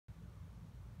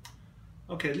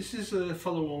Okay, this is a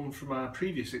follow-on from our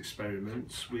previous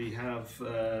experiments. We have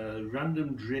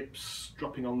random drips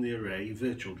dropping on the array,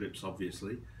 virtual drips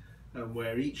obviously, and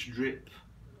where each drip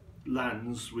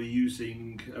lands we're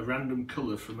using a random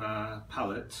colour from our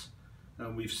palette,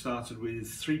 and we've started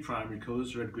with 3 primary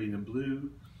colours, red, green and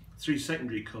blue, 3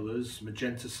 secondary colours,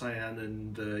 magenta, cyan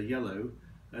and yellow,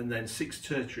 and then 6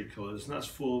 tertiary colours, and that's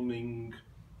forming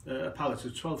a palette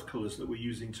of 12 colours that we're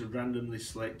using to randomly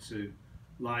select to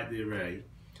light the array.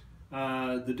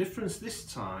 The difference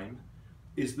this time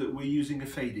is that we're using a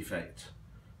fade effect.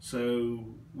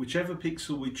 So whichever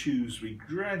pixel we choose, we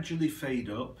gradually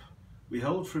fade up, we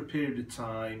hold for a period of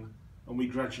time, and we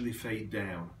gradually fade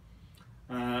down.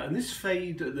 And this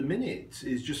fade at the minute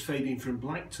is just fading from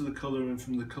black to the colour and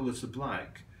from the colour to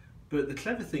black. But the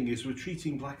clever thing is we're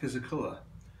treating black as a colour.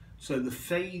 So the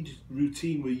fade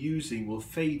routine we're using will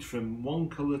fade from one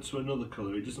colour to another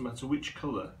colour, it doesn't matter which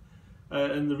colour.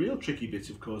 And the real tricky bit,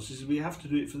 of course, is we have to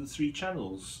do it for the 3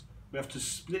 channels. We have to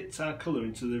split our colour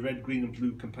into the red, green and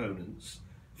blue components,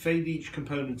 fade each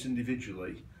component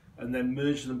individually, and then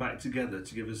merge them back together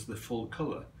to give us the full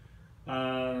colour.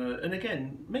 And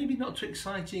again, maybe not too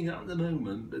exciting at the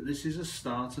moment, but this is a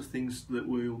start of things that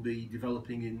we'll be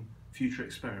developing in future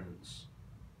experiments.